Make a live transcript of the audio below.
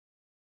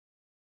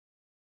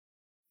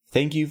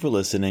Thank you for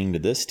listening to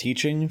this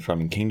teaching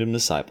from Kingdom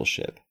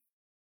Discipleship.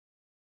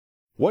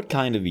 What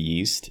kind of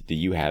yeast do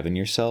you have in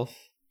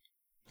yourself?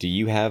 Do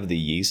you have the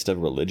yeast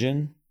of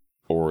religion,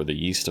 or the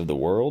yeast of the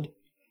world?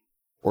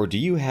 Or do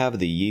you have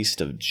the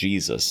yeast of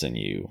Jesus in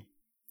you?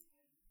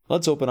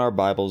 Let's open our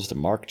Bibles to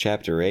Mark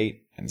chapter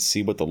 8 and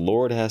see what the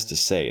Lord has to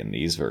say in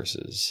these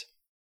verses.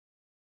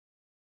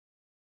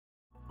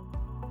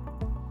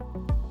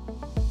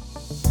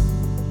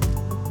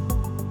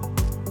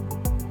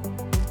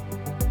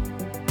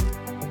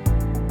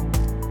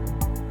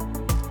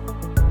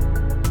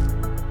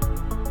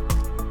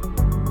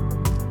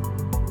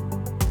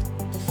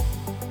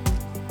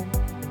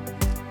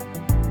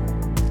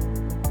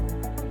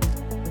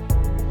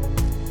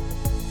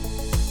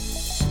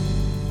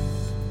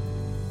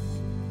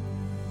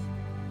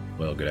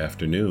 Well, good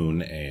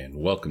afternoon and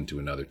welcome to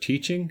another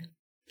teaching.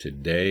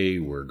 Today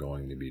we're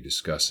going to be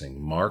discussing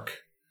Mark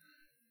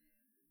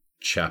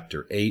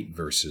chapter 8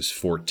 verses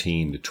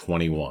 14 to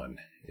 21.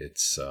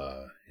 It's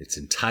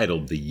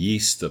entitled The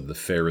Yeast of the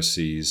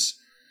Pharisees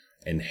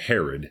and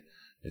Herod.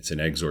 It's an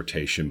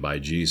exhortation by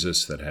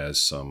Jesus that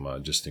has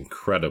some just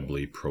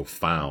incredibly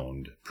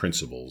profound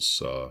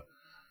principles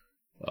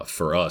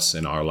for us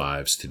in our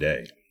lives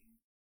today.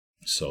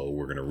 So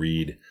we're going to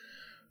read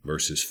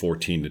verses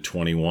 14 to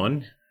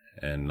 21.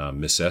 And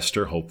Miss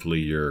Esther, hopefully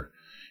you're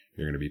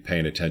going to be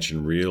paying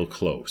attention real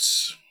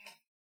close.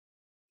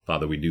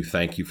 Father, we do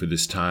thank you for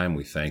this time.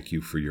 We thank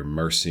you for your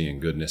mercy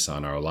and goodness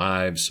on our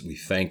lives. We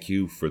thank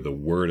you for the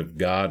Word of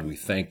God. We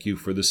thank you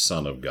for the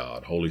Son of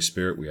God. Holy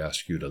Spirit, we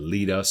ask you to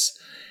lead us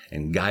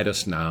and guide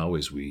us now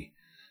as we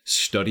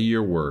study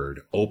your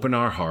Word. Open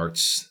our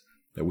hearts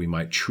that we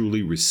might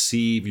truly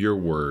receive your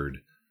Word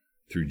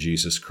through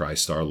Jesus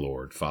Christ our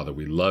Lord. Father,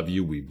 we love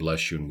you, we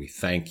bless you, and we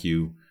thank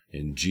you.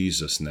 In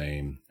Jesus'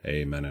 name,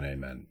 amen and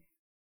amen.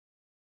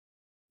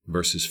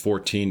 Verses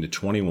 14 to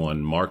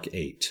 21, Mark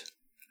 8.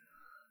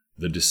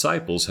 The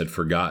disciples had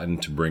forgotten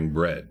to bring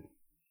bread,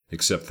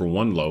 except for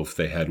one loaf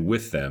they had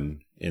with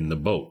them in the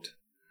boat.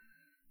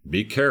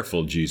 Be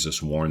careful,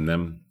 Jesus warned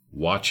them.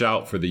 Watch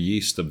out for the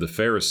yeast of the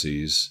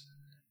Pharisees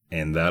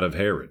and that of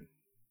Herod.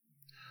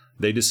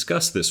 They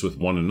discussed this with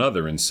one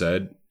another and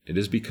said, "It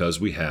is because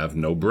we have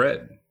no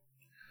bread."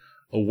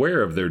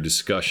 Aware of their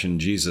discussion,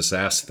 Jesus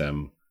asked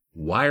them,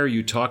 "Why are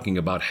you talking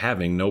about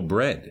having no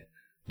bread?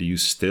 Do you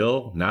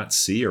still not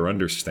see or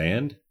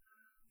understand?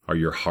 Are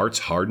your hearts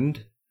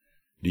hardened?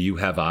 Do you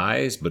have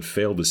eyes but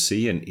fail to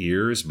see and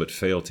ears but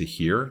fail to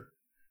hear?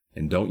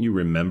 And don't you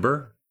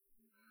remember?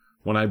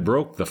 When I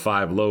broke the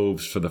 5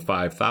 loaves for the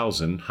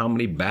 5,000, how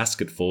many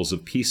basketfuls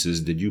of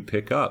pieces did you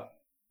pick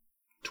up?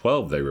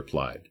 12, they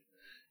replied.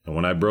 And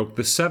when I broke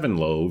the 7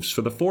 loaves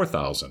for the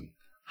 4,000,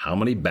 how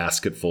many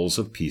basketfuls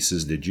of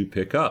pieces did you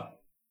pick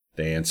up?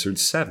 They answered,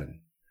 7.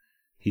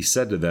 He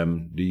said to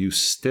them, "Do you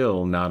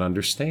still not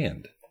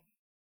understand?"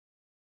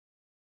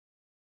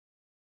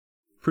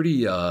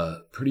 Pretty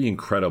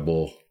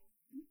incredible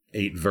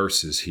 8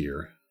 verses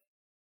here.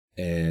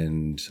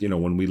 And,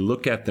 when we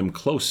look at them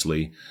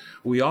closely,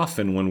 we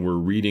often, when we're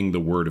reading the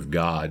Word of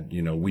God,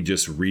 we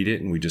just read it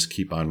and we just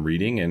keep on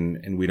reading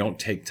and we don't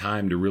take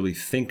time to really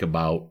think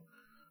about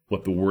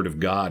what the Word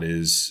of God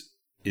is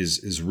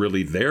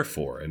really there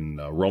for. And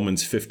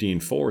Romans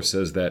 15:4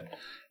 says that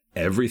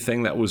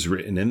everything that was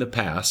written in the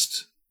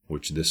past,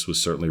 which this was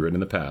certainly written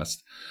in the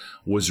past,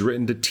 was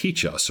written to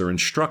teach us or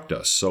instruct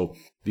us. So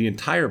the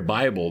entire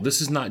Bible, this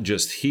is not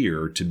just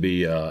here to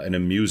be an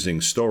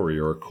amusing story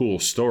or a cool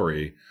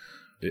story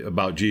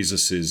about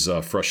Jesus's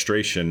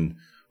frustration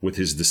with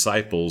his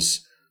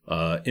disciples'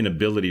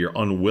 inability or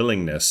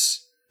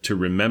unwillingness to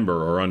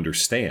remember or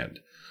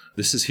understand.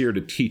 This is here to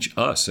teach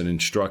us and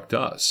instruct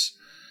us.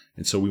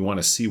 And so we want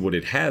to see what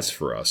it has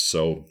for us.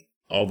 So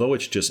although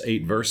it's just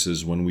 8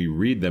 verses, when we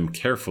read them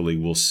carefully,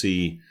 we'll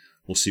see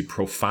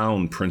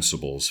profound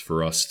principles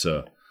for us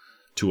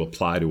to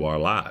apply to our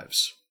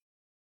lives.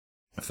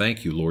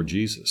 Thank you, Lord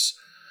Jesus.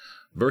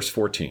 Verse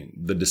 14,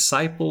 the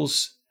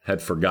disciples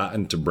had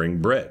forgotten to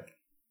bring bread,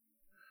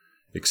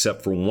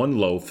 except for one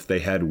loaf they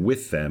had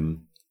with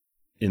them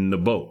in the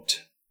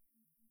boat.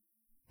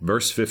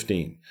 Verse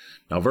 15.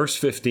 Now, verse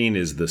 15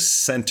 is the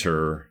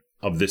center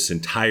of this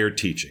entire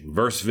teaching.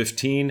 Verse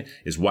 15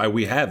 is why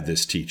we have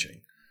this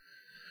teaching.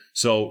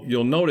 So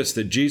you'll notice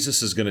that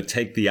Jesus is going to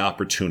take the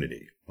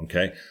opportunity.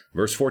 Okay,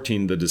 verse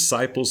 14, the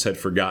disciples had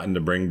forgotten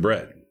to bring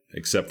bread,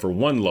 except for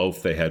one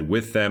loaf they had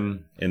with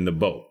them in the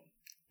boat.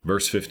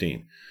 Verse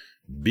 15,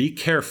 be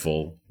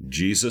careful,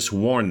 Jesus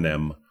warned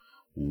them,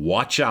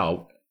 watch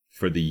out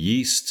for the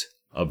yeast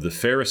of the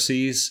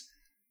Pharisees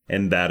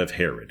and that of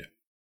Herod.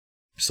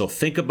 So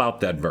think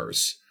about that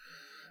verse.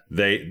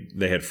 They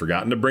had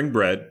forgotten to bring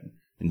bread,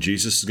 and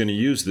Jesus is going to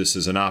use this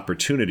as an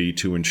opportunity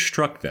to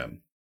instruct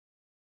them.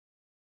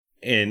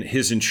 And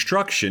his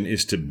instruction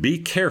is to be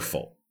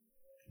careful.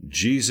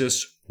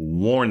 Jesus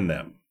warned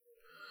them,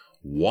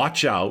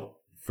 watch out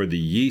for the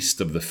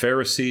yeast of the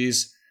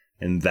Pharisees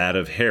and that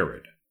of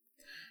Herod.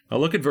 Now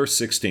look at verse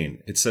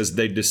 16. It says,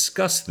 they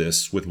discussed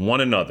this with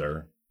one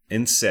another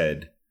and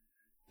said,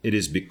 it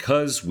is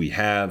because we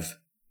have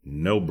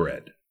no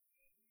bread.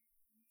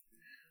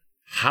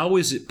 How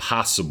is it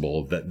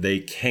possible that they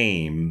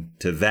came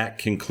to that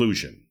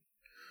conclusion?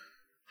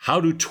 How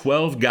do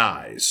 12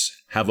 guys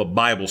have a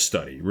Bible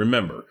study?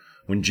 Remember,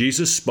 when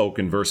Jesus spoke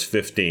in verse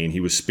 15, he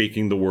was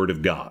speaking the word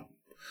of God.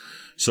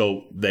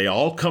 So they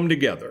all come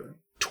together.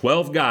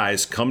 12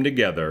 guys come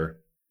together,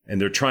 and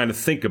they're trying to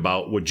think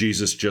about what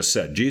Jesus just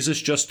said.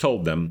 Jesus just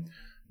told them,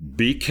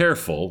 be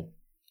careful.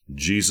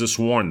 Jesus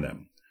warned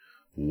them.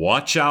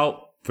 Watch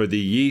out for the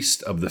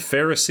yeast of the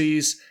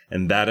Pharisees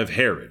and that of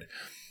Herod.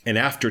 And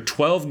after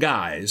 12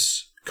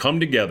 guys come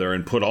together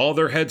and put all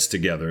their heads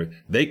together,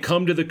 they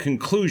come to the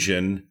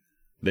conclusion,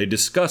 they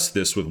discussed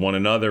this with one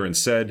another and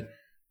said,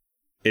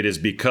 it is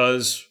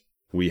because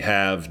we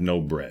have no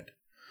bread.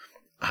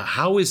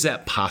 How is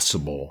that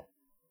possible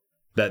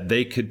that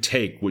they could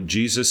take what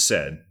Jesus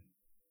said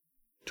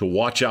to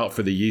watch out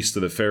for the yeast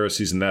of the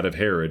Pharisees and that of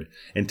Herod,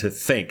 and to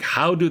think,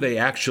 how do they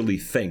actually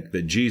think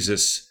that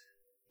Jesus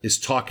is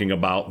talking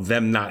about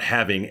them not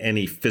having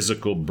any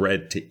physical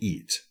bread to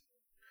eat?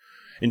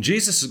 And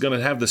Jesus is going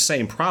to have the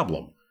same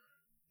problem.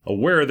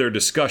 Aware of their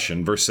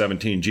discussion, verse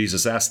 17,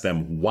 Jesus asked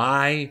them,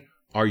 why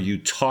are you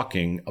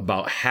talking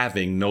about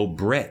having no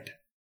bread?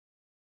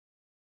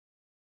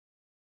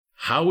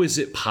 How is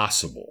it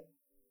possible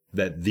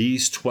that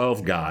these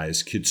 12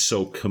 guys could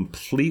so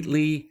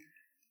completely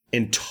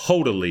and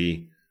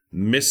totally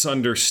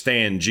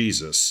misunderstand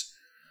Jesus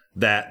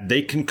that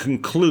they can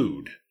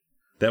conclude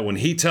that when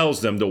he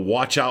tells them to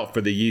watch out for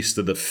the yeast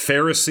of the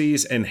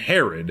Pharisees and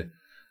Herod,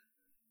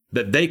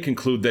 that they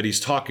conclude that he's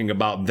talking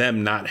about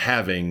them not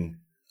having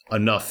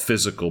enough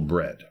physical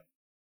bread?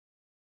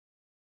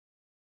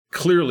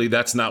 Clearly,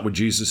 that's not what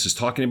Jesus is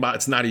talking about.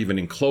 It's not even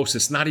in close.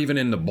 It's not even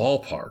in the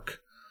ballpark.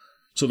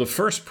 So the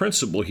first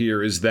principle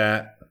here is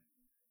that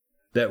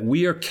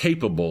we are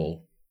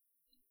capable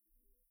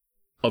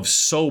of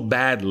so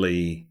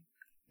badly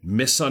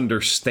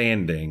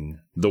misunderstanding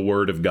the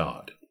Word of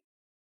God.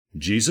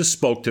 Jesus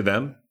spoke to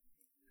them,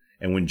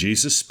 and when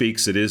Jesus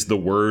speaks, it is the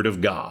Word of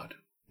God.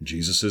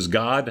 Jesus is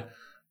God.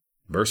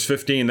 Verse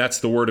 15, that's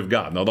the Word of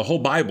God. Now, the whole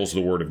Bible's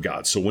the Word of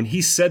God. So when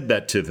he said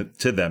that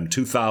to them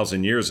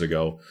 2,000 years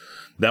ago,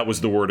 that was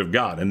the Word of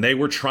God. And they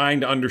were trying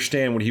to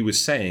understand what he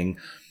was saying,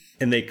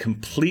 and they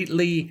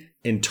completely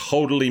and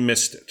totally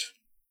missed it.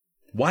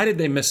 Why did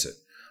they miss it?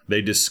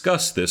 They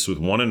discussed this with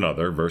one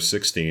another, verse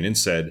 16, and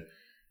said,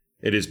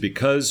 it is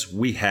because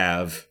we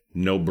have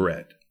no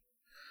bread.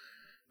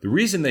 The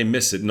reason they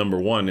miss it, number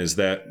one, is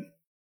that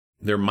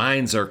their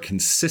minds are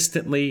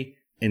consistently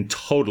and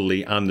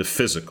totally on the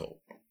physical.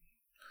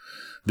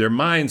 Their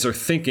minds are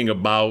thinking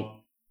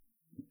about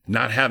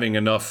not having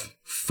enough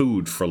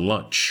food for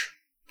lunch.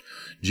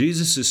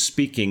 Jesus is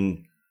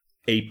speaking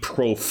a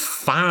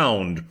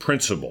profound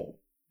principle.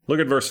 Look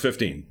at verse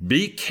 15.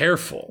 Be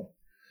careful.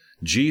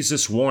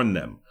 Jesus warned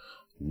them.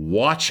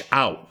 Watch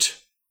out.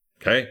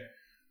 Okay?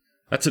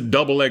 That's a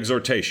double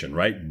exhortation,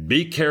 right?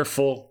 Be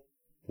careful.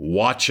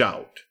 Watch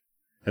out.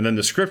 And then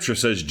the scripture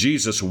says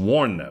Jesus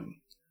warned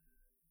them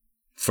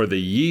for the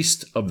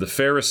yeast of the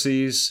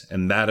Pharisees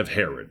and that of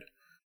Herod.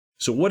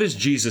 So what does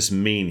Jesus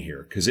mean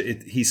here? Because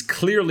he's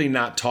clearly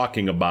not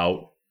talking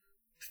about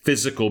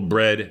physical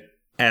bread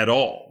at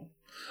all.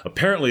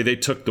 Apparently, they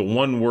took the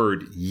one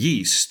word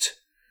yeast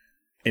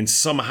and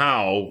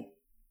somehow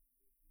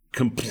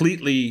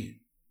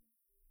completely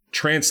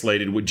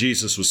translated what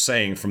Jesus was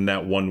saying from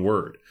that one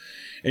word.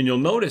 And you'll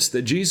notice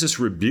that Jesus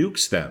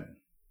rebukes them.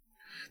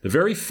 The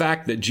very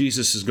fact that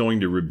Jesus is going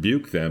to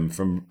rebuke them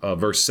from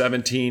verse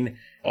 17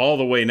 all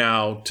the way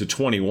now to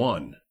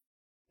 21,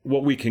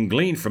 what we can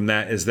glean from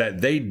that is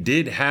that they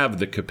did have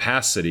the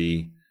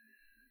capacity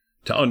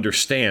to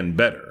understand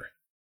better.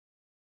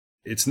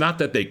 It's not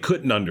that they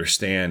couldn't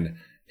understand,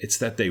 it's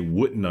that they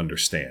wouldn't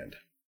understand.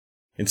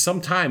 And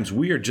sometimes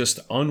we are just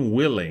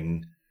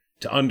unwilling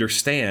to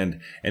understand,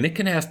 and it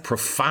can have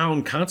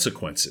profound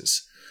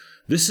consequences.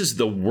 This is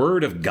the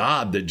word of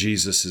God that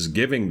Jesus is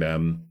giving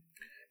them,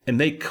 and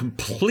they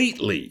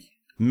completely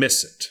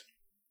miss it.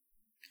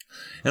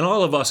 And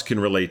all of us can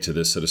relate to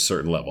this at a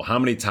certain level. How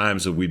many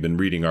times have we been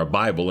reading our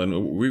Bible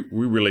and we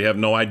really have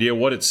no idea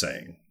what it's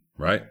saying,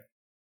 right?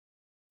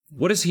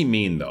 What does he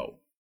mean, though?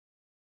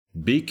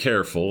 Be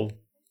careful,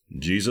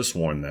 Jesus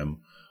warned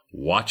them.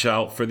 Watch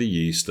out for the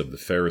yeast of the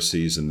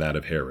Pharisees and that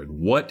of Herod.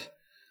 What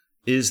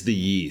is the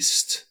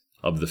yeast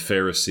of the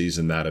Pharisees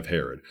and that of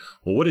Herod?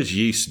 Well, what does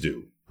yeast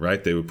do,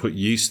 right? They would put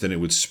yeast and it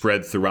would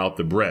spread throughout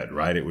the bread,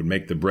 right? It would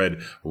make the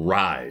bread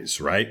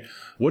rise, right?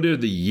 What are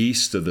the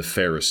yeast of the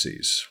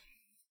Pharisees?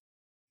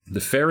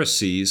 The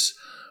Pharisees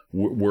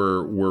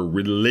were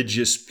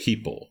religious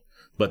people,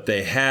 but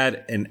they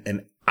had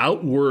an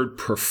outward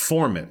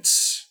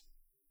performance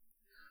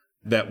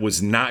that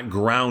was not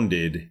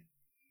grounded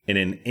in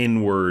an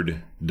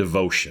inward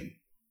devotion.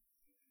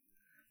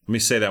 Let me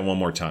say that one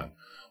more time.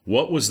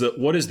 What is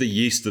the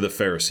yeast of the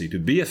Pharisee? To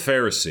be a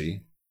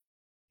Pharisee,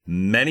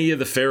 many of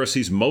the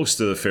Pharisees, most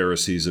of the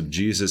Pharisees of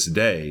Jesus'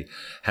 day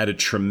had a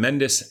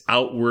tremendous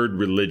outward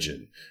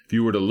religion. If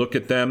you were to look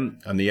at them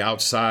on the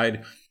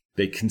outside,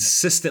 they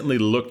consistently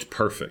looked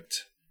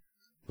perfect.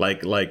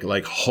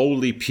 like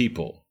holy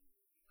people.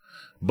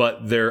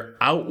 But their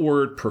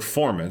outward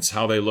performance,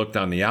 how they looked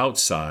on the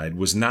outside,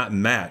 was not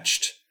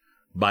matched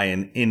by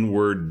an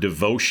inward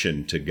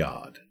devotion to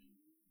God.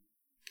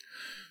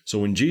 So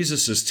when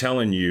Jesus is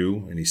telling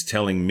you, and he's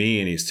telling me,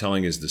 and he's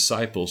telling his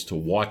disciples to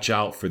watch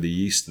out for the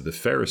yeast of the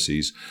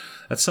Pharisees,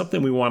 that's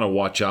something we want to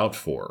watch out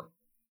for.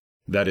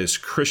 That as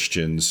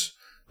Christians,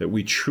 that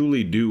we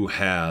truly do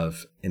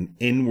have an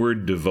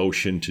inward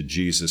devotion to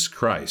Jesus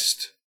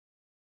Christ,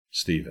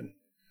 Stephen.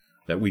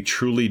 That we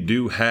truly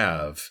do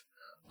have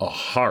a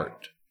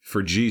heart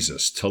for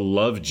Jesus, to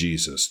love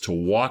Jesus, to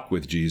walk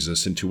with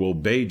Jesus, and to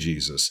obey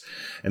Jesus.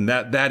 And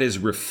that is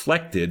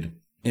reflected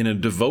in a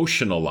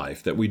devotional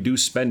life, that we do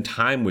spend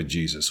time with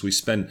Jesus. We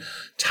spend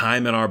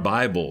time in our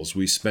Bibles.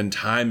 We spend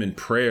time in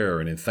prayer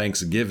and in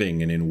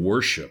thanksgiving and in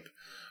worship,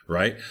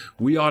 right?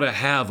 We ought to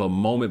have a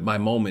moment by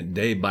moment,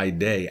 day by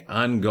day,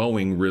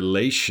 ongoing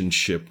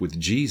relationship with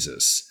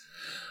Jesus.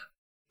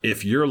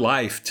 If your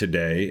life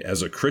today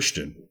as a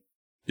Christian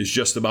is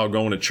just about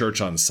going to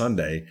church on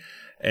Sunday,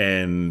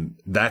 and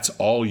that's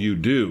all you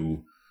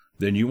do,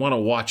 then you want to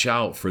watch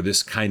out for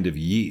this kind of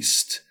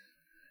yeast.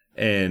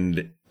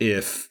 And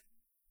if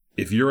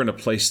you're in a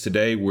place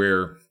today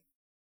where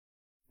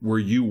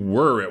you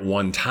were at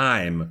one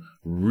time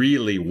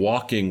really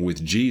walking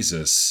with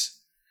Jesus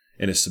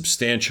in a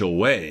substantial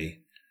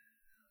way,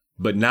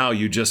 but now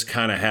you just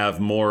kind of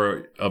have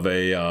more of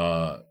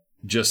an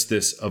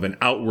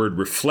outward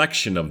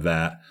reflection of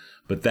that,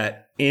 but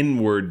that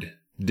inward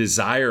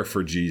desire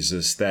for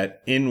Jesus,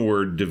 that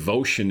inward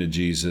devotion to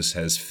Jesus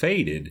has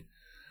faded,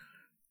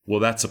 well,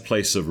 that's a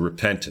place of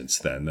repentance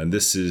then. And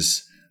this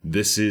is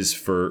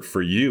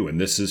for you, and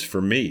this is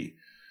for me.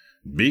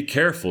 Be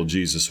careful,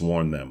 Jesus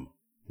warned them.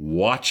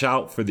 Watch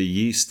out for the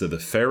yeast of the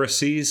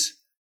Pharisees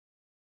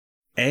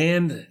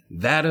and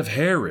that of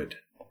Herod.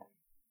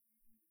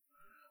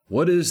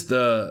 What is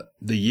the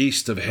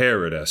yeast of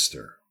Herod,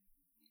 Esther?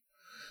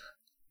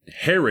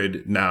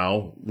 Herod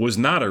now was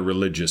not a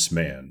religious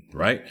man,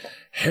 right?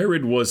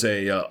 Herod was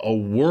a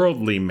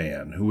worldly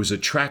man who was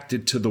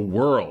attracted to the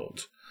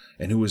world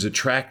and who was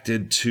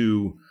attracted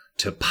to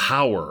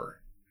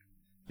power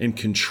and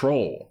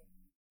control.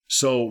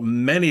 So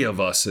many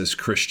of us as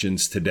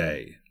Christians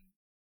today,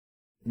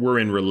 we're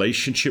in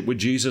relationship with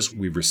Jesus.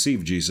 We've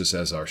received Jesus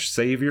as our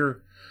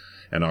Savior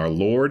and our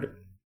Lord,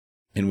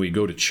 and we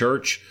go to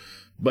church.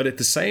 But at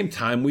the same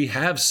time, we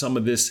have some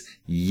of this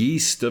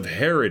yeast of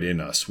Herod in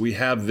us. We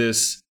have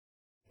this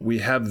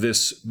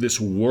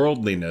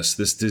worldliness,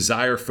 this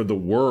desire for the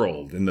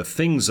world and the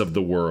things of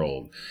the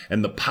world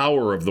and the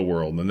power of the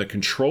world and the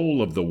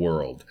control of the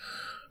world.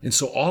 And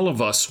so all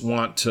of us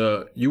want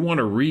to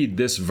read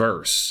this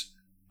verse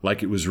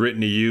like it was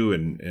written to you,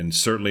 and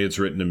certainly it's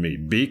written to me.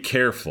 Be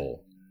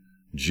careful.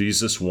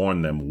 Jesus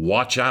warned them,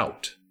 watch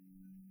out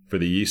for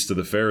the yeast of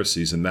the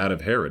Pharisees and that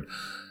of Herod.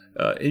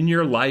 In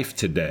your life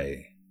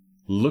today,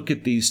 look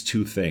at these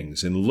two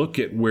things and look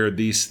at where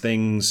these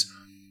things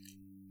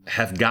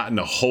have gotten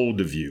a hold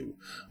of you.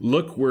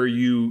 Look where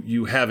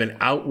you have an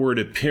outward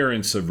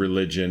appearance of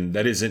religion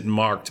that isn't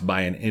marked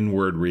by an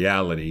inward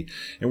reality.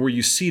 And where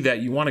you see that,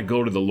 you want to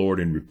go to the Lord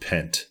and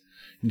repent.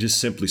 And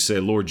just simply say,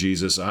 Lord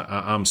Jesus,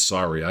 I'm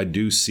sorry. I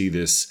do see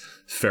this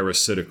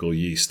Pharisaical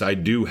yeast. I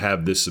do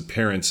have this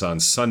appearance on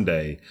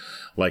Sunday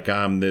like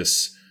I'm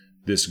this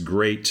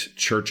great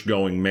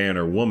church-going man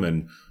or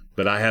woman,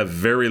 but I have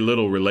very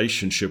little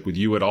relationship with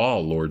you at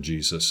all, Lord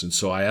Jesus. And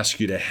so I ask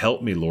you to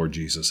help me, Lord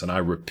Jesus, and I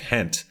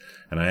repent,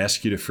 and I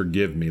ask you to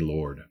forgive me,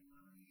 Lord.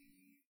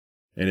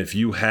 And if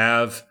you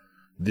have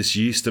this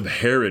yeast of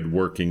Herod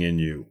working in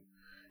you,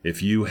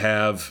 if you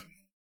have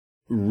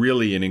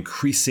really an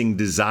increasing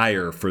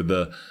desire for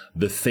the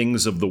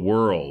things of the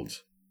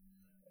world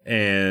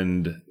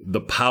and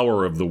the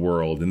power of the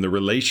world and the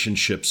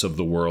relationships of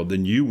the world,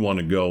 then you want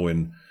to go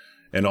and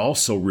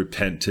also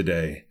repent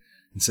today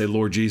and say,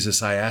 Lord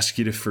Jesus, I ask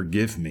you to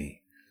forgive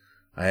me.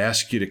 I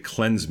ask you to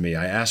cleanse me.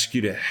 I ask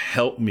you to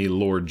help me,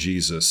 Lord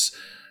Jesus.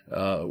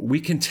 We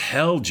can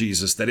tell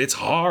Jesus that it's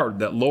hard,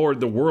 that, Lord,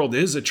 the world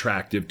is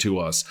attractive to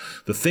us.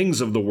 The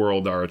things of the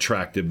world are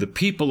attractive. The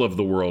people of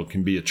the world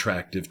can be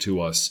attractive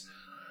to us.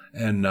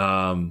 And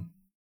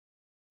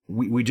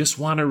we just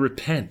want to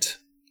repent.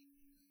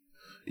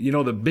 You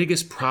know, the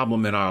biggest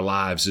problem in our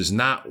lives is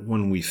not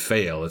when we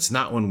fail. It's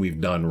not when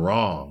we've done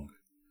wrong.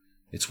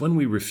 It's when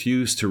we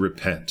refuse to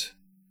repent.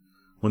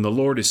 When the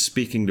Lord is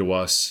speaking to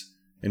us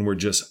and we're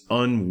just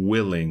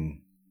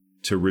unwilling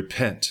to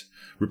repent.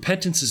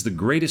 Repentance is the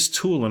greatest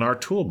tool in our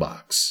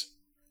toolbox.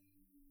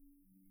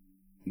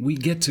 We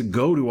get to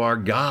go to our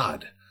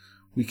God.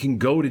 We can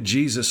go to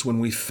Jesus when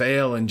we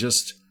fail and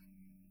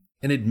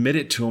admit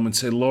it to him and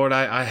say, Lord,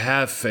 I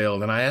have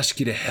failed, and I ask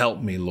you to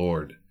help me,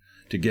 Lord,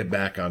 to get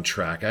back on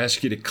track. I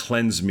ask you to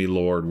cleanse me,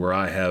 Lord, where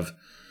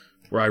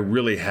I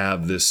really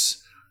have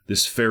this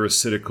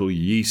Pharisaical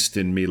yeast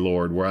in me,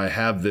 Lord, where I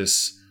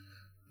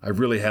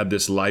really have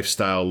this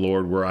lifestyle,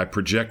 Lord, where I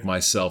project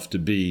myself to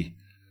be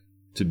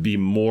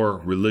more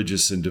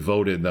religious and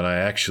devoted than I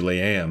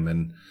actually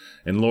am.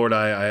 And Lord,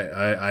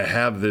 I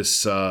have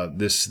this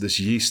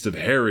yeast of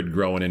Herod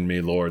growing in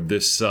me, Lord,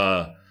 this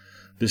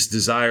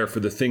desire for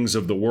the things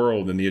of the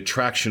world and the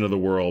attraction of the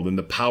world and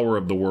the power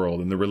of the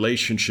world and the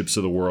relationships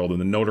of the world and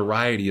the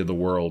notoriety of the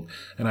world.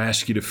 And I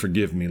ask you to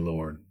forgive me,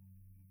 Lord.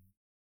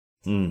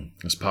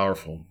 That's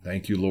powerful.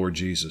 Thank you, Lord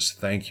Jesus.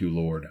 Thank you,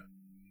 Lord.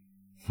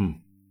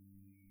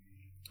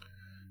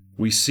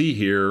 We see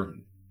here,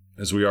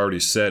 as we already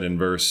said in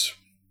verse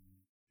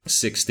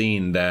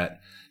 16, that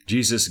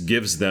Jesus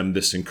gives them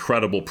this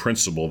incredible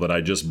principle that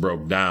I just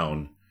broke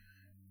down.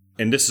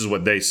 And this is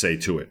what they say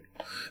to it.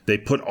 They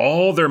put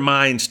all their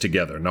minds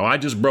together. Now, I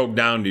just broke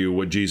down to you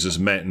what Jesus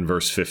meant in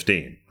verse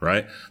 15,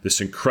 right?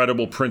 This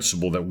incredible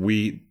principle that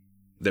we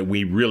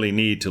really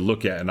need to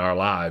look at in our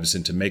lives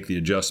and to make the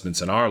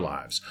adjustments in our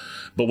lives.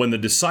 But when the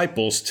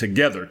disciples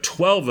together,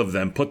 12 of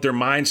them, put their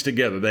minds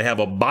together, they have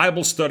a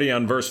Bible study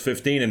on verse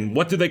 15, and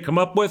what do they come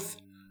up with?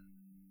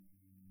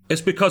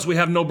 It's because we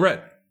have no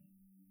bread.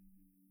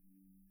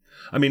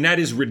 I mean, that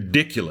is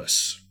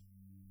ridiculous.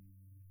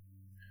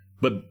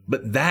 But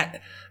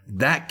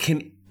that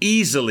can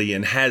easily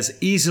and has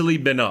easily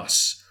been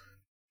us.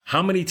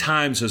 How many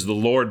times has the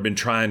Lord been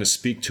trying to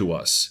speak to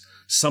us?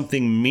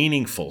 Something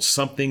meaningful,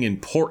 something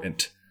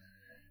important.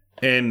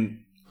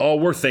 And all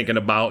we're thinking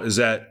about is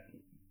that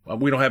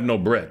we don't have no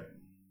bread.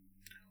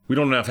 We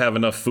don't have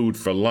enough food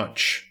for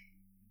lunch.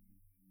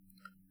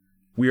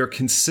 We are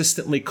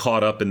consistently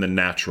caught up in the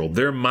natural.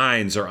 Their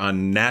minds are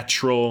on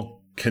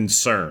natural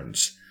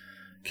concerns.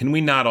 Can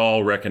we not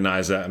all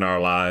recognize that in our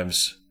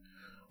lives?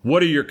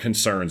 What are your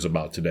concerns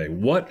about today?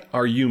 What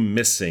are you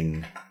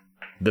missing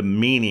the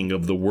meaning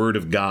of the Word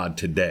of God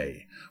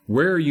today?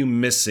 Where are you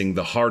missing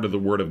the heart of the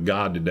Word of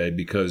God today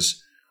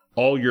because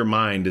all your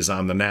mind is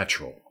on the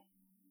natural?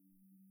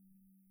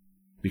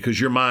 Because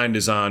your mind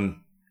is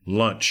on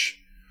lunch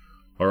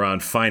or on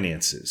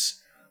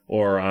finances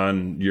or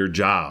on your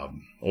job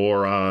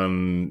or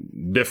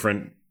on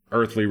different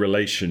earthly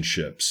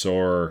relationships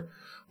or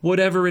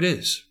whatever it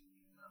is.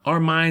 Our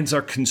minds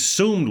are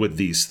consumed with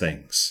these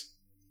things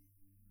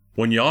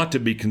when you ought to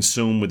be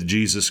consumed with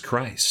Jesus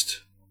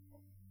Christ.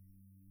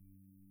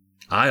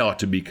 I ought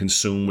to be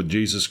consumed with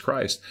Jesus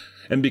Christ.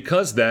 And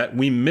because that,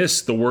 we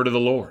miss the word of the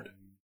Lord.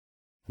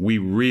 We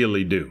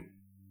really do.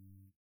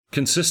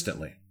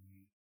 Consistently.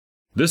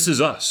 This is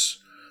us.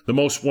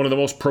 One of the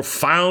most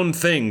profound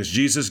things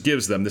Jesus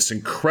gives them, this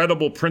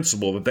incredible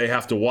principle that they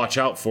have to watch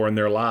out for in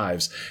their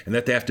lives and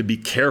that they have to be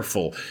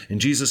careful.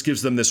 And Jesus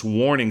gives them this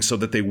warning so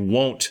that they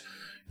won't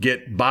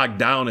get bogged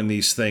down in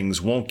these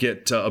things, won't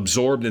get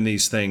absorbed in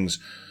these things.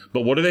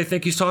 But what do they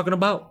think he's talking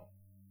about?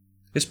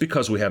 It's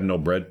because we have no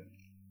bread.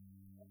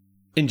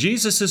 And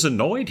Jesus is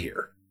annoyed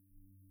here.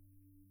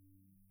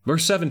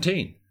 Verse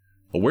 17,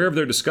 aware of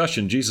their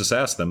discussion, Jesus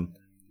asked them,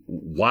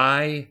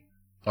 why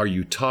are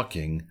you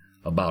talking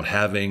about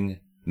having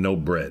no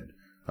bread?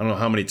 I don't know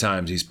how many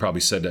times he's probably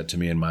said that to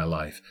me in my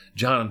life.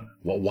 John,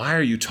 why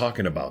are you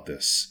talking about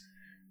this?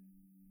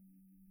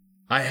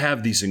 I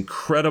have these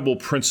incredible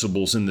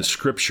principles in the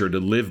Scripture to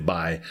live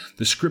by.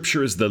 The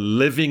Scripture is the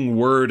living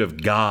Word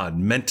of God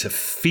meant to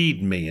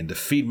feed me and to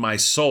feed my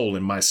soul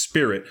and my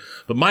spirit.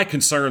 But my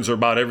concerns are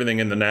about everything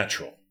in the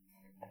natural.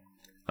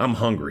 I'm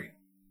hungry.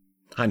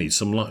 I need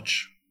some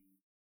lunch.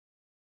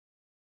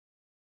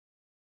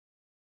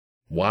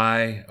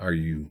 Why are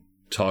you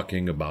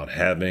talking about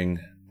having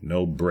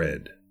no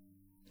bread,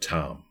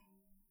 Tom?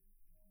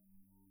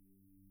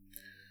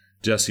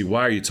 Jesse,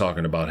 why are you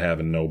talking about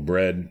having no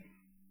bread?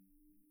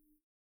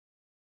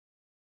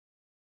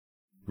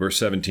 Verse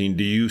 17,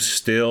 do you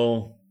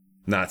still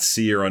not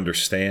see or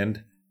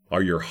understand?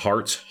 Are your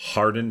hearts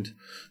hardened?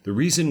 The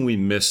reason we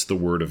miss the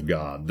Word of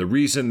God, the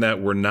reason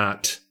that we're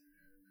not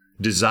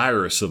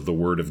desirous of the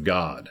Word of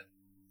God,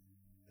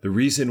 the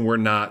reason we're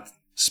not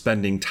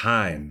spending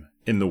time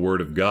in the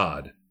Word of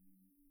God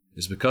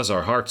is because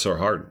our hearts are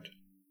hardened.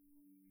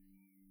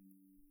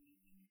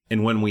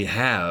 And when we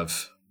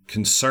have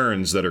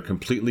concerns that are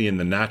completely in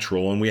the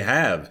natural, and we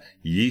have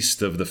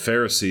yeast of the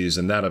Pharisees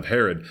and that of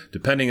Herod,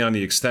 depending on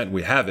the extent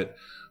we have it,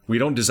 we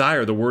don't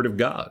desire the Word of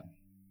God.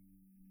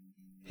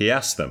 He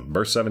asked them,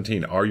 verse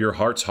 17, are your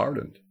hearts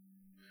hardened?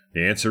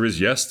 The answer is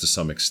yes, to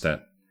some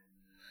extent.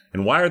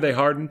 And why are they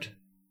hardened?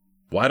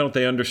 Why don't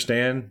they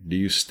understand? Do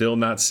you still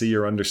not see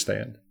or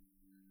understand?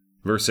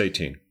 Verse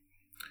 18,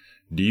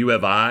 do you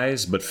have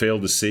eyes but fail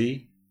to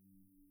see?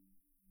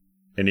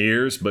 And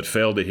ears but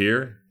fail to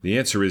hear? The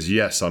answer is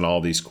yes on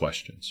all these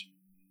questions.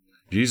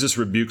 Jesus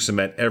rebukes them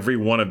at every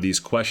one of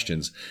these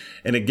questions.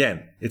 And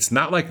again, it's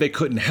not like they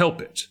couldn't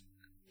help it.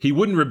 He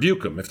wouldn't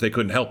rebuke them if they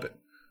couldn't help it.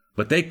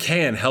 But they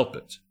can help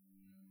it.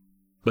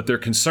 But their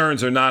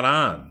concerns are not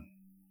on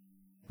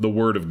the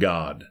Word of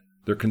God.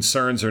 Their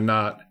concerns are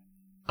not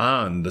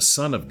on the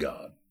Son of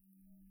God.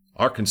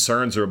 Our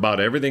concerns are about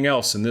everything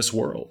else in this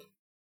world.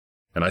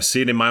 And I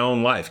see it in my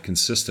own life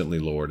consistently,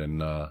 Lord.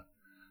 And I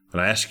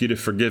ask you to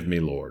forgive me,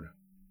 Lord,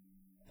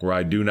 where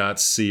I do not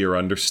see or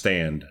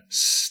understand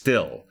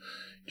still.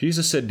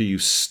 Jesus said, do you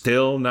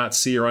still not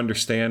see or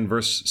understand?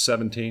 Verse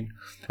 17.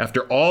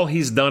 After all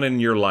he's done in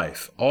your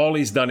life, all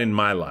he's done in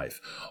my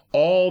life,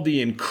 all the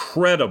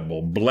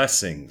incredible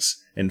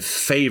blessings and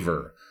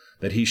favor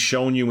that he's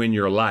shown you in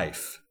your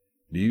life,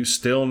 do you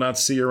still not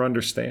see or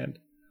understand?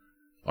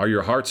 Are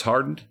your hearts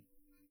hardened?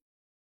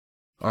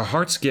 Our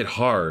hearts get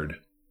hard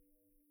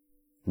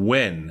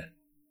when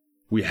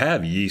we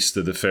have yeast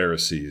of the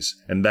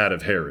Pharisees and that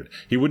of Herod.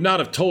 He would not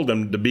have told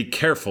them to be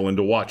careful and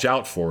to watch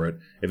out for it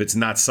if it's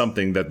not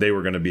something that they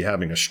were going to be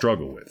having a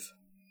struggle with.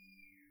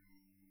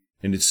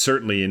 And it's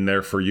certainly in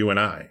there for you and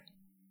I,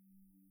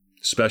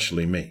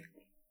 especially me.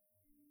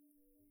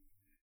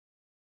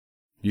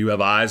 You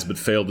have eyes but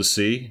fail to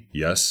see.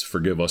 Yes,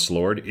 forgive us,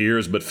 Lord.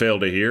 Ears but fail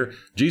to hear.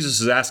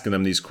 Jesus is asking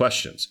them these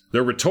questions.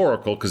 They're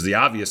rhetorical because the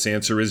obvious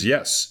answer is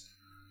yes.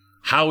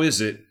 How is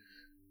it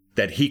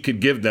that he could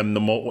give them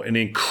an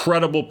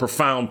incredible,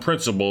 profound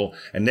principle,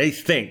 and they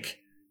think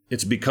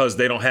it's because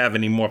they don't have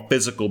any more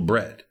physical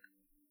bread?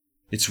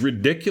 It's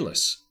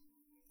ridiculous.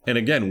 And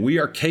again, we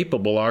are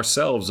capable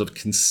ourselves of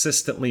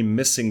consistently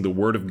missing the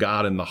Word of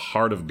God and the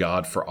heart of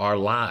God for our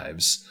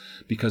lives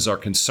because our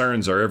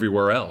concerns are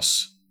everywhere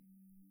else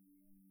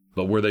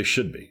but where they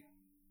should be.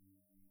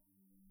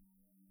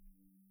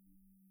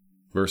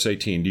 Verse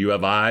 18, do you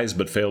have eyes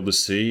but fail to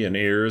see and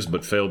ears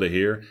but fail to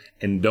hear?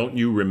 And don't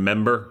you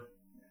remember?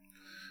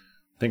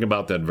 Think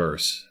about that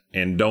verse.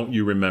 And don't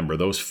you remember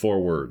those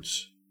 4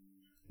 words?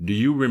 Do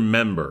you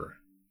remember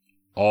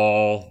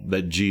all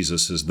that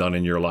Jesus has done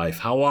in your life?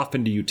 How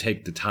often do you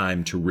take the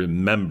time to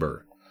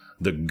remember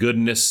the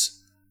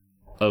goodness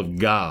of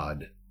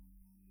God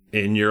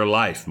in your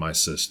life, my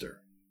sister?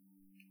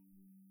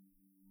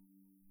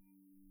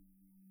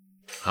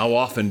 How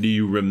often do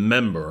you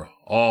remember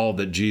all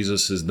that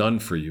Jesus has done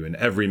for you in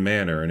every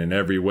manner and in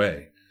every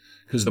way?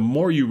 Because the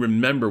more you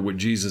remember what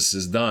Jesus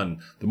has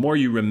done, the more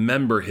you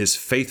remember his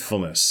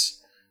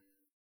faithfulness.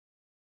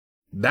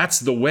 That's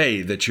the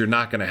way that you're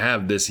not going to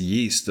have this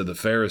yeast of the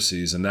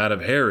Pharisees and that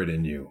of Herod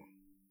in you,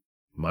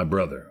 my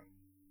brother.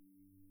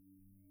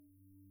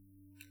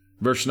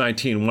 Verse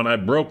 19, when I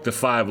broke the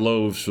 5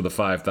 loaves for the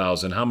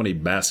 5,000, how many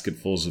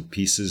basketfuls of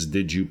pieces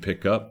did you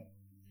pick up?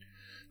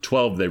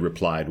 12, they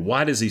replied.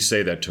 Why does he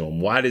say that to them?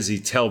 Why does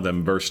he tell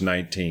them, verse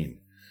 19?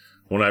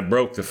 When I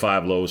broke the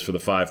 5 loaves for the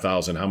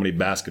 5,000, how many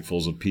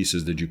basketfuls of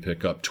pieces did you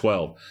pick up?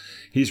 12.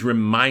 He's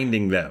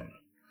reminding them,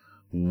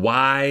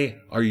 why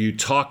are you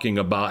talking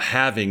about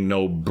having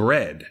no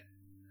bread?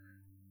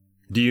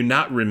 Do you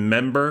not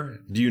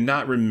remember? Do you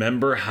not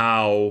remember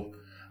how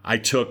I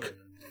took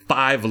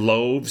 5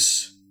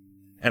 loaves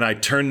and I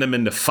turned them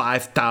into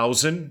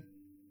 5,000?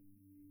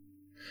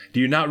 Do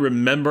you not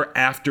remember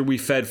after we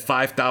fed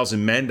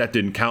 5,000 men, that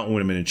didn't count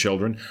women and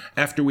children,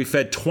 after we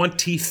fed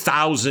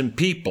 20,000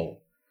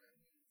 people?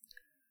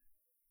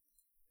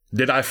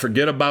 Did I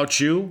forget about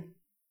you?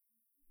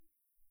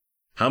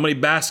 How many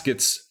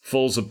baskets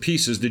fulls of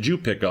pieces did you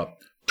pick up?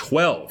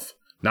 12.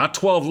 Not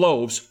 12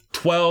 loaves,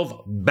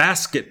 12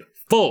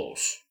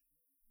 basketfuls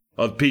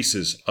of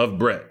pieces of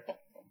bread.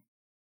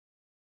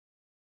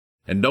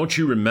 And don't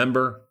you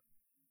remember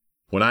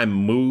when I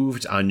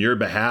moved on your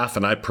behalf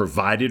and I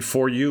provided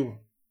for you?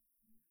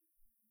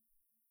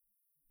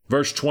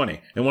 Verse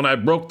 20, and when I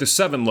broke the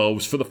 7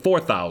 loaves for the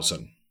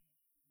 4,000,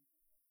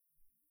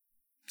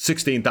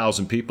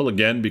 16,000 people,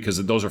 again,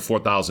 because those are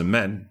 4,000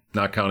 men,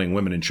 not counting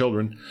women and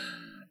children.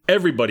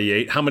 Everybody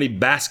ate. How many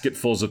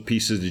basketfuls of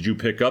pieces did you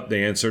pick up?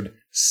 They answered,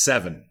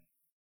 7.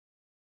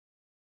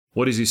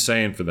 What is he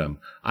saying for them?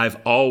 I've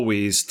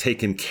always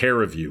taken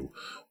care of you.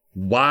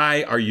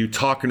 Why are you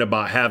talking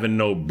about having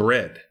no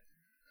bread?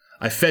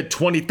 I fed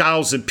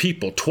 20,000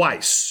 people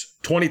twice.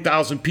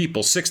 20,000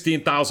 people,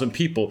 16,000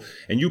 people,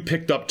 and you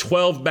picked up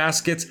 12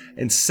 baskets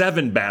and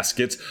 7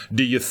 baskets.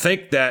 Do you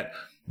think that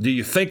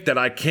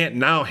I can't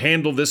now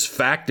handle this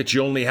fact that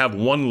you only have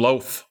 1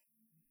 loaf?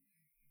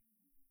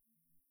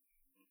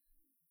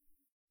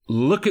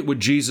 Look at what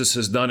Jesus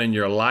has done in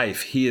your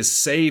life. He has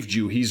saved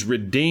you. He's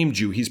redeemed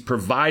you. He's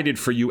provided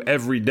for you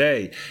every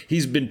day.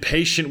 He's been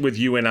patient with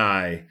you and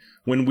I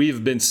when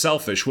we've been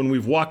selfish, when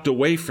we've walked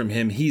away from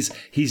him. He's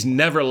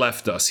never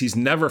left us. He's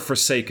never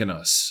forsaken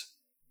us.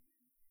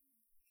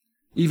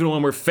 Even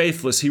when we're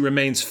faithless, he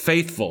remains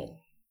faithful.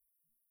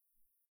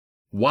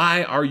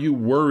 Why are you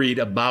worried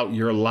about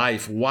your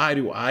life? Why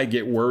do I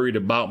get worried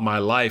about my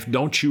life?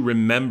 Don't you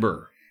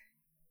remember?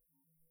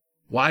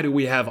 Why do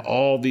we have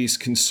all these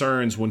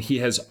concerns when he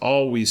has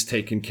always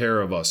taken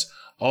care of us,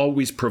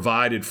 always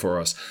provided for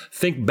us?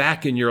 Think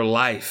back in your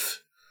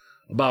life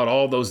about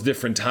all those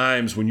different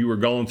times when you were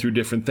going through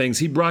different things.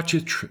 He brought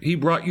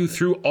you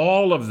through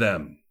all of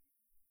them.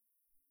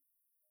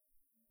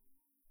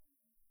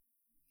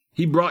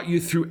 He brought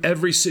you through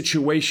every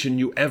situation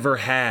you ever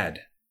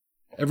had.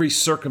 Every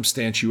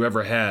circumstance you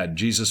ever had,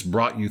 Jesus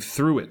brought you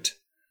through it.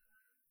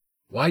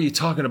 Why are you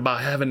talking about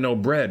having no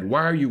bread?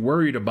 Why are you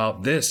worried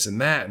about this and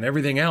that and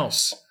everything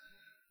else?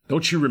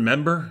 Don't you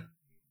remember?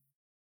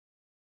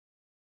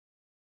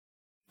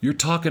 You're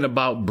talking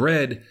about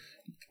bread.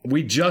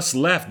 We just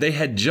left. They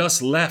had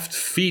just left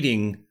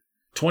feeding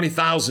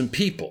 20,000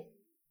 people.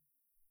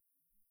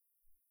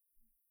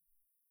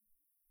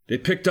 They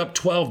picked up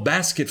 12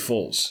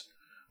 basketfuls.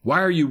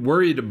 Why are you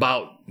worried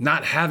about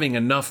not having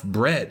enough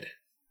bread?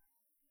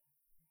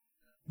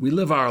 We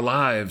live our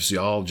lives,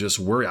 y'all, just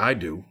worry. I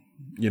do.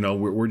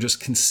 We're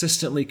just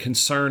consistently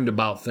concerned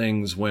about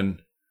things when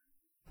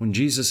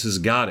Jesus has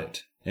got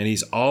it, and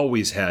he's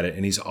always had it,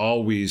 and he's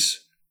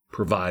always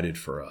provided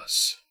for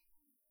us.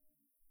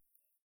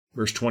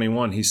 Verse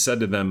 21, he said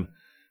to them,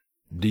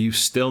 do you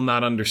still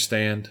not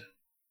understand?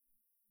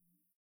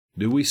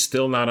 Do we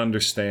still not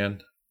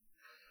understand?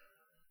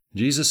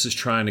 Jesus is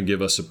trying to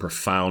give us a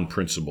profound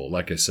principle.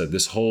 Like I said,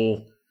 this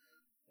whole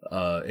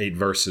 8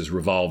 verses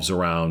revolves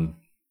around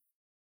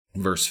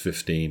verse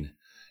 15.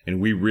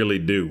 And we really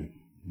do,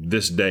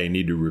 this day,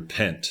 need to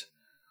repent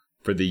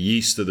for the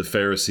yeast of the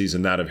Pharisees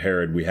and that of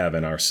Herod we have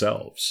in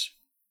ourselves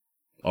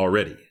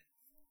already.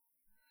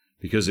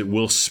 Because it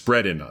will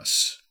spread in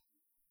us.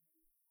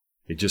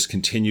 It just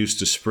continues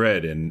to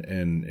spread,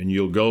 and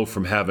you'll go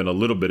from having a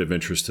little bit of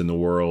interest in the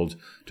world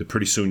to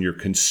pretty soon you're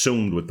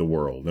consumed with the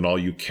world, and all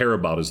you care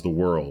about is the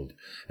world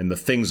and the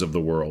things of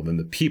the world and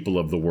the people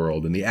of the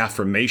world and the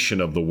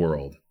affirmation of the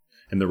world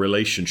and the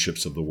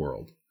relationships of the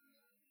world.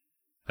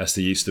 That's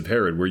the yeast of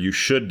Herod, where you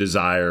should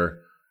desire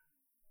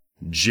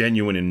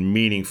genuine and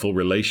meaningful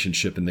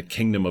relationship in the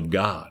kingdom of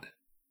God,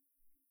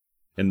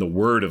 in the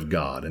Word of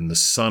God, in the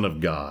Son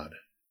of God,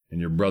 and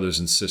your brothers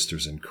and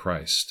sisters in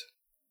Christ.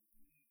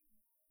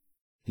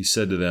 He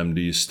said to them,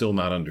 do you still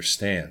not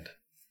understand?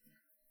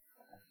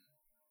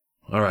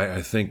 All right,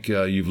 I think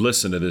you've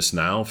listened to this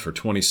now for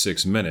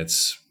 26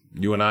 minutes.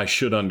 You and I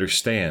should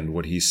understand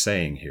what he's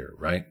saying here,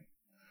 right?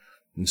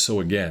 And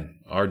so again,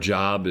 our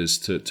job is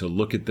to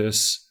look at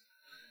this.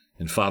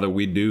 And Father,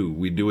 we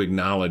do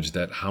acknowledge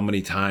that how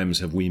many times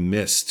have we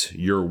missed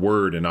your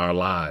word in our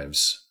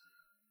lives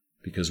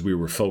because we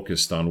were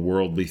focused on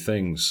worldly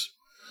things.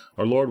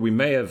 Or Lord, we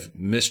may have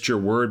missed your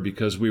word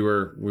because we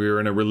were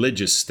in a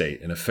religious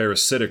state, in a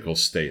pharisaical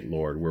state,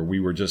 Lord, where we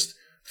were just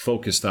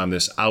focused on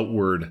this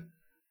outward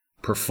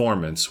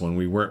performance when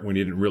we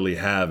didn't really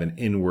have an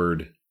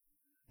inward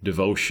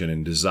devotion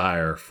and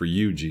desire for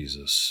you,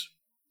 Jesus.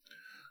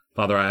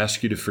 Father, I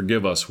ask you to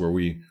forgive us where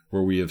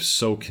we have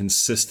so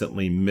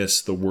consistently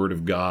missed the word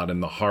of God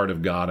and the heart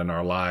of God in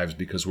our lives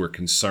because we're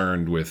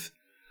concerned with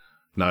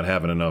not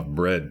having enough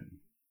bread,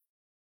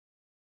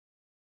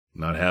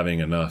 not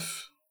having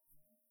enough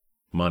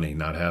money,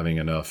 not having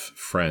enough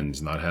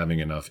friends, not having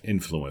enough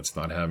influence,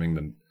 not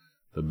having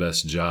the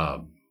best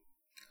job.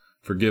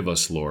 Forgive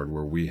us, Lord,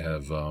 where we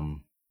have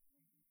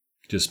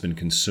just been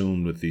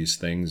consumed with these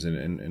things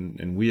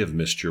and we have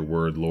missed your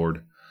word,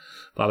 Lord.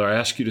 Father, I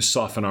ask you to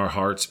soften our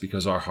hearts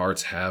because our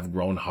hearts have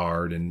grown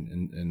hard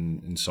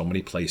in so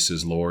many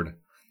places, Lord.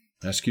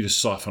 I ask you to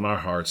soften our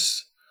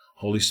hearts.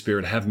 Holy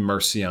Spirit, have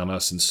mercy on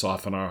us and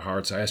soften our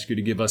hearts. I ask you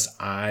to give us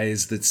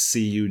eyes that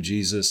see you,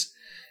 Jesus,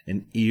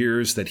 and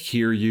ears that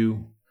hear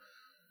you.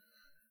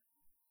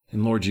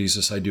 And Lord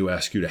Jesus, I do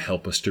ask you to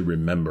help us to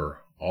remember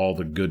all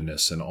the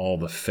goodness and all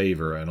the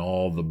favor and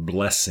all the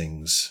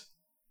blessings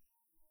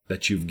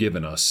that you've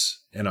given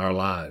us in our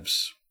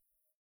lives.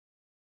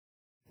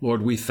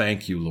 Lord, we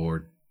thank you,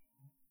 Lord.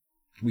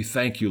 We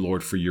thank you,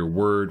 Lord, for your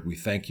word. We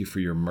thank you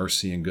for your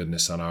mercy and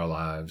goodness on our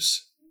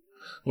lives.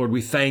 Lord,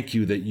 we thank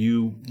you that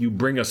you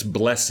bring us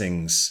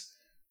blessings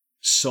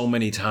so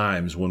many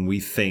times when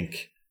we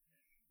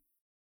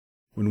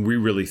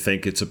really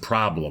think it's a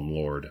problem,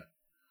 Lord.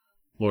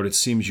 Lord, it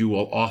seems you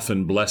will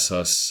often bless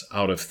us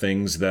out of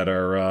things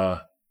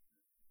that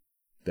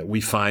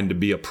we find to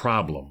be a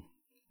problem.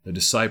 The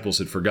disciples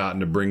had forgotten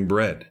to bring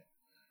bread.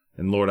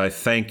 And Lord, I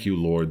thank you,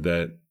 Lord,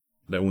 that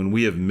when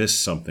we have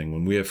missed something,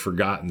 when we have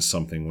forgotten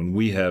something, when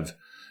we have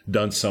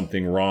done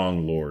something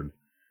wrong, Lord,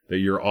 that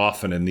you're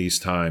often in these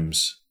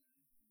times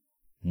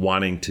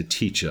wanting to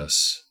teach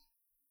us.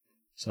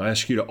 So I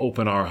ask you to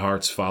open our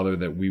hearts, Father,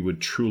 that we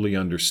would truly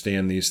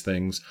understand these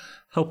things.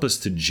 Help us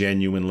to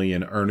genuinely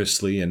and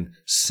earnestly and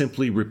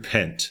simply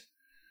repent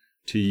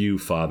to you,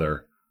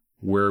 Father,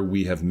 where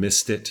we have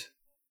missed it.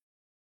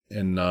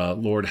 And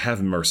Lord,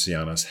 have mercy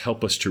on us.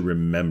 Help us to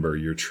remember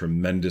your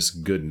tremendous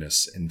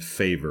goodness and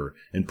favor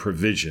and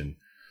provision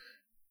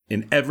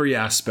in every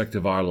aspect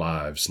of our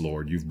lives,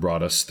 Lord. You've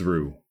brought us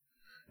through.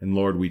 And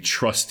Lord, we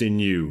trust in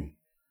you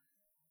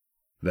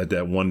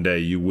that one day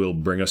you will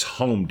bring us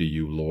home to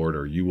you, Lord,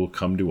 or you will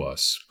come to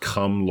us.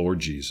 Come, Lord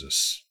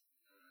Jesus.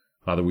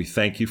 Father, we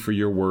thank you for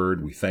your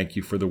word. We thank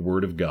you for the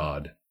word of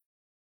God.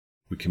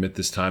 We commit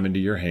this time into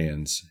your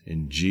hands.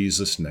 In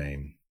Jesus'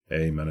 name,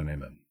 amen and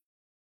amen.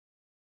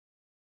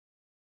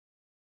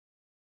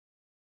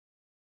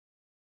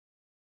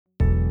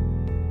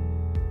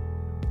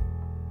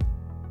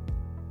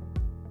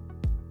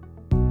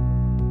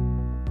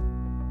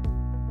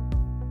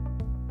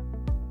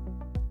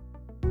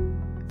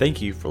 Thank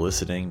you for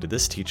listening to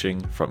this teaching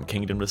from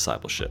Kingdom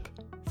Discipleship.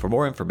 For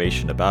more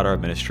information about our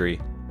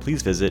ministry,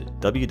 please visit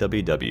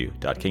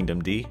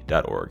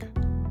www.kingdomd.org.